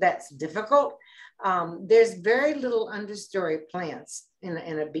 That's difficult. There's very little understory plants in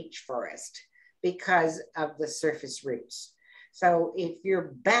a beech forest because of the surface roots. So if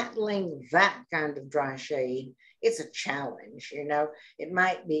you're battling that kind of dry shade, it's a challenge, you know. It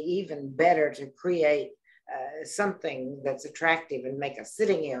might be even better to create something that's attractive and make a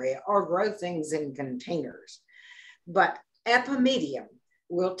sitting area or grow things in containers. But epimedium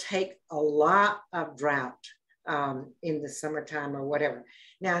will take a lot of drought in the summertime or whatever.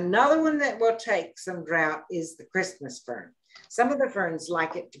 Now, another one that will take some drought is the Christmas fern. Some of the ferns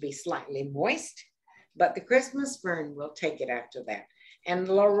like it to be slightly moist, but the Christmas fern will take it after that. And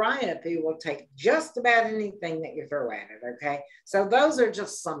liriope will take just about anything that you throw at it, okay? So those are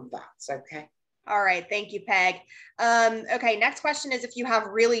just some thoughts, okay? All right, thank you, Peg. Okay, next question is if you have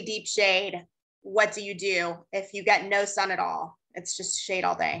really deep shade, what do you do if you get no sun at all? It's just shade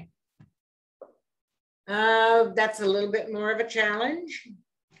all day. That's a little bit more of a challenge.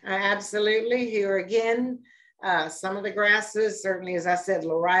 Absolutely. Here again, some of the grasses, certainly, as I said,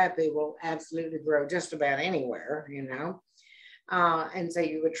 liriope will absolutely grow just about anywhere, you know. And so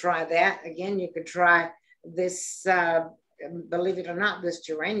you would try that. Again, you could try this, believe it or not, this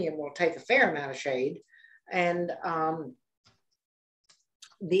geranium will take a fair amount of shade. And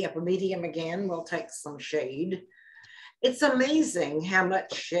the epimedium, again, will take some shade. It's amazing how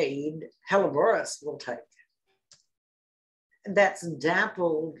much shade Helleborus will take. That's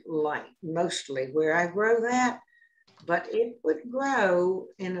dappled light, mostly where I grow that, but it would grow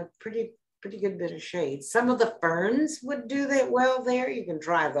in a pretty good bit of shade. Some of the ferns would do that well there. You can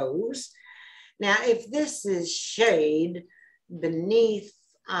try those. Now, if this is shade beneath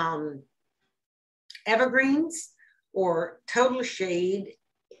evergreens or total shade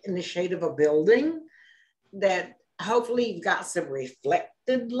in the shade of a building, that hopefully you've got some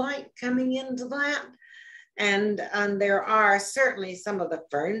reflected light coming into that. And there are certainly some of the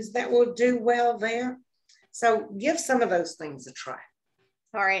ferns that will do well there. So give some of those things a try.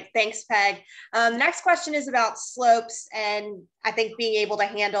 All right, thanks, Peg. The next question is about slopes and I think being able to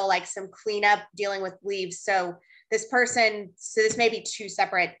handle like some cleanup dealing with leaves. So this may be two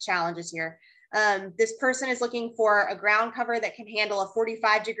separate challenges here. This person is looking for a ground cover that can handle a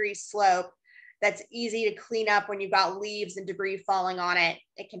 45-degree slope that's easy to clean up when you've got leaves and debris falling on it.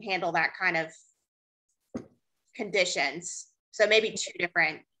 It can handle that kind of conditions. So maybe two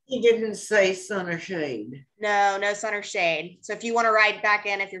different. He didn't say sun or shade. No sun or shade. So if you want to write back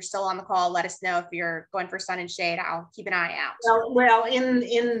in, if you're still on the call, let us know if you're going for sun and shade. I'll keep an eye out. Well,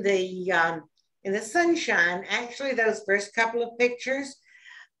 in the sunshine, actually those first couple of pictures,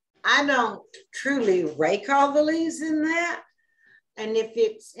 I don't truly rake all the leaves in that. And if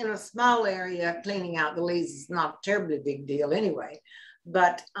it's in a small area, cleaning out the leaves is not a terribly big deal anyway.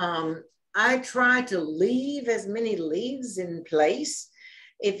 But I try to leave as many leaves in place.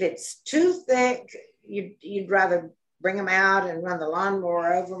 If it's too thick, you'd rather bring them out and run the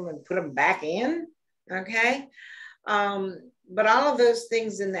lawnmower over them and put them back in, okay? But all of those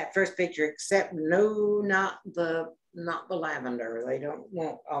things in that first picture, except not the lavender. They don't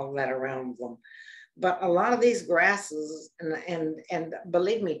want all that around them. But a lot of these grasses, and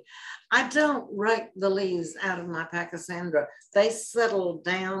believe me, I don't rake the leaves out of my Pachysandra. They settle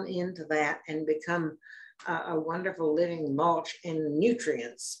down into that and become a wonderful living mulch and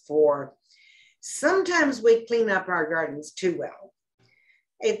nutrients for. Sometimes we clean up our gardens too well.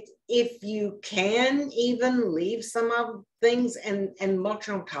 If you can even leave some of things and mulch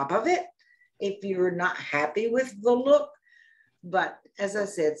on top of it, if you're not happy with the look. But as I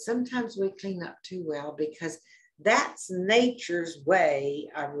said, sometimes we clean up too well because that's nature's way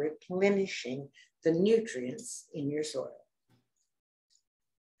of replenishing the nutrients in your soil.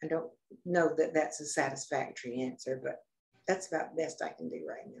 I don't know that that's a satisfactory answer, but that's about the best I can do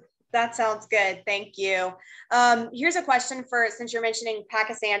right now. That sounds good. Thank you. Here's a question for, since you're mentioning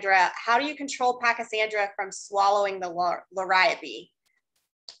Pachysandra, how do you control Pachysandra from swallowing the Liriabe?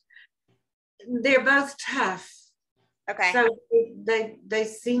 They're both tough. Okay. So they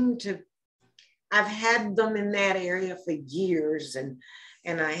seem to, I've had them in that area for years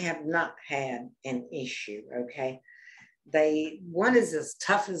and I have not had an issue, okay? One is as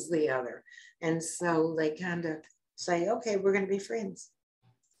tough as the other. And so they kind of say, okay, we're going to be friends.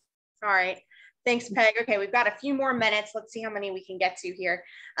 All right. Thanks, Peg. Okay, we've got a few more minutes. Let's see how many we can get to here.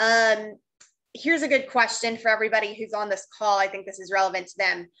 Here's a good question for everybody who's on this call. I think this is relevant to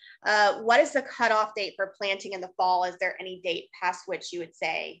them. What is the cutoff date for planting in the fall? Is there any date past which you would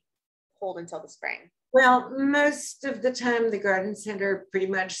say hold until the spring? Well, most of the time the garden center pretty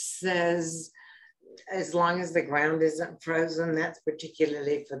much says as long as the ground isn't frozen. That's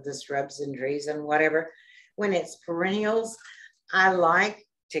particularly for the shrubs and trees and whatever. When it's perennials, I like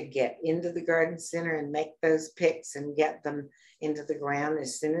to get into the garden center and make those picks and get them into the ground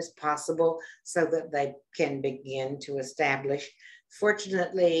as soon as possible so that they can begin to establish.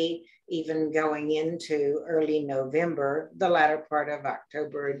 Fortunately, even going into early November, the latter part of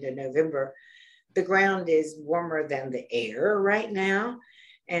October into November, the ground is warmer than the air right now.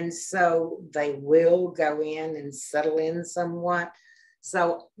 And so they will go in and settle in somewhat.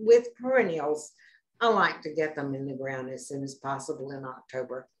 So with perennials, I like to get them in the ground as soon as possible in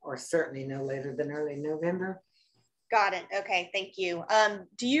October, or certainly no later than early November. Got it. Okay, thank you.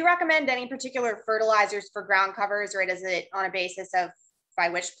 Do you recommend any particular fertilizers for ground covers, or is it on a basis of by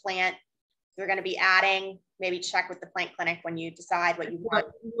which plant you're going to be adding? Maybe check with the plant clinic when you decide what you want.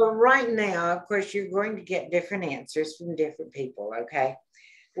 Well, right now, of course, you're going to get different answers from different people, okay?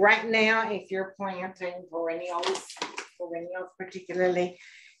 Right now, if you're planting perennials particularly,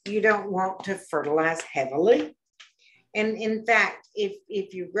 you don't want to fertilize heavily. And in fact,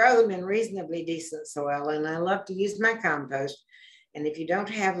 if you grow them in reasonably decent soil, and I love to use my compost, and if you don't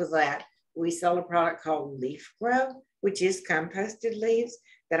have that, we sell a product called Leaf Grow, which is composted leaves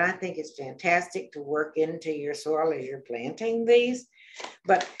that I think is fantastic to work into your soil as you're planting these.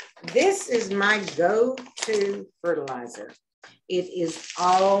 But this is my go-to fertilizer. It is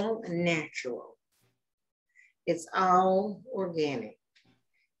all natural. It's all organic.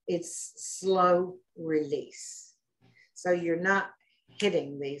 It's slow release. So you're not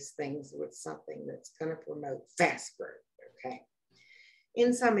hitting these things with something that's going to promote fast growth, okay?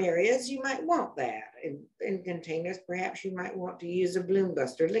 In some areas, you might want that. In containers, perhaps you might want to use a bloom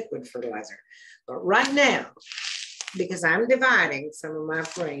buster liquid fertilizer. But right now, because I'm dividing some of my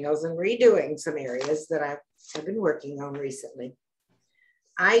perennials and redoing some areas that I've been working on recently,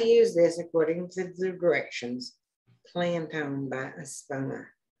 I use this according to the directions, Plant On by Espona.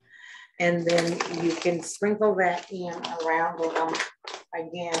 And then you can sprinkle that in around them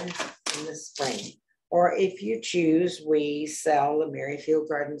again in the spring. Or if you choose, we sell the Merrifield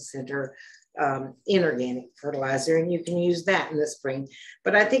Garden Center inorganic fertilizer, and you can use that in the spring.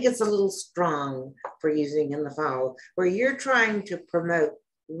 But I think it's a little strong for using in the fall, where you're trying to promote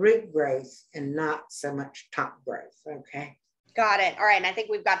root growth and not so much top growth, okay? Got it. All right, and I think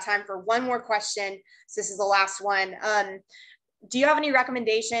we've got time for one more question. So this is the last one. Do you have any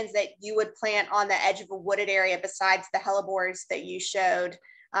recommendations that you would plant on the edge of a wooded area besides the hellebores that you showed?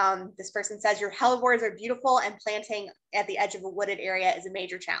 This person says, your hellebores are beautiful and planting at the edge of a wooded area is a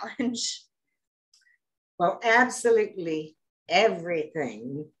major challenge. Well, absolutely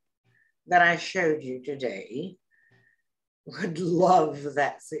everything that I showed you today would love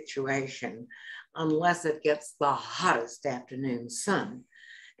that situation unless it gets the hottest afternoon sun.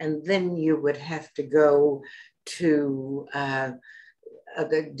 And then you would have to go to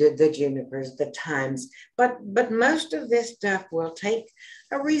the junipers, the thymes, but most of this stuff will take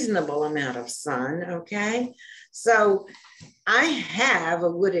a reasonable amount of sun, okay? So I have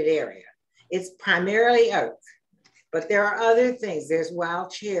a wooded area. It's primarily oak, but there are other things. There's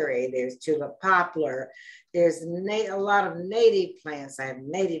wild cherry, there's tulip poplar, there's a lot of native plants. I have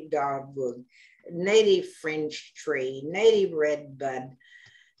native dogwood, native French tree, native red bud.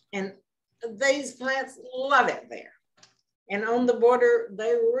 And these plants love it there. And on the border,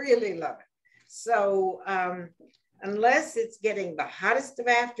 they really love it. So unless it's getting the hottest of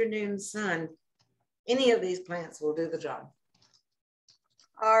afternoon sun, any of these plants will do the job.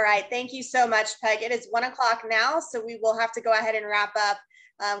 All right, thank you so much, Peg. It is 1 o'clock now, so we will have to go ahead and wrap up.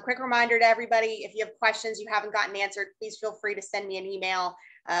 Quick reminder to everybody, if you have questions you haven't gotten answered, please feel free to send me an email.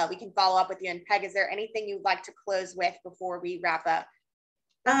 We can follow up with you. And Peg, is there anything you'd like to close with before we wrap up?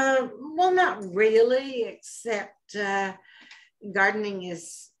 Well, not really, except gardening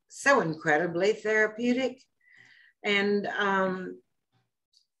is so incredibly therapeutic, and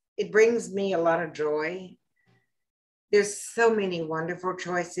it brings me a lot of joy. There's so many wonderful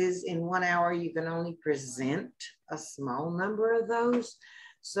choices. In 1 hour, you can only present a small number of those.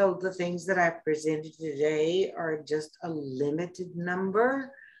 So the things that I presented today are just a limited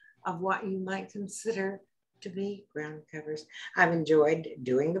number of what you might consider to be ground covers. I've enjoyed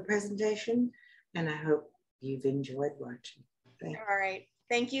doing the presentation, and I hope you've enjoyed watching. Thanks. All right.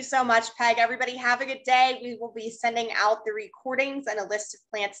 Thank you so much, Peg. Everybody have a good day. We will be sending out the recordings and a list of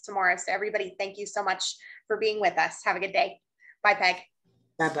plants tomorrow. So everybody, thank you so much for being with us. Have a good day. Bye, Peg.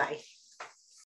 Bye-bye.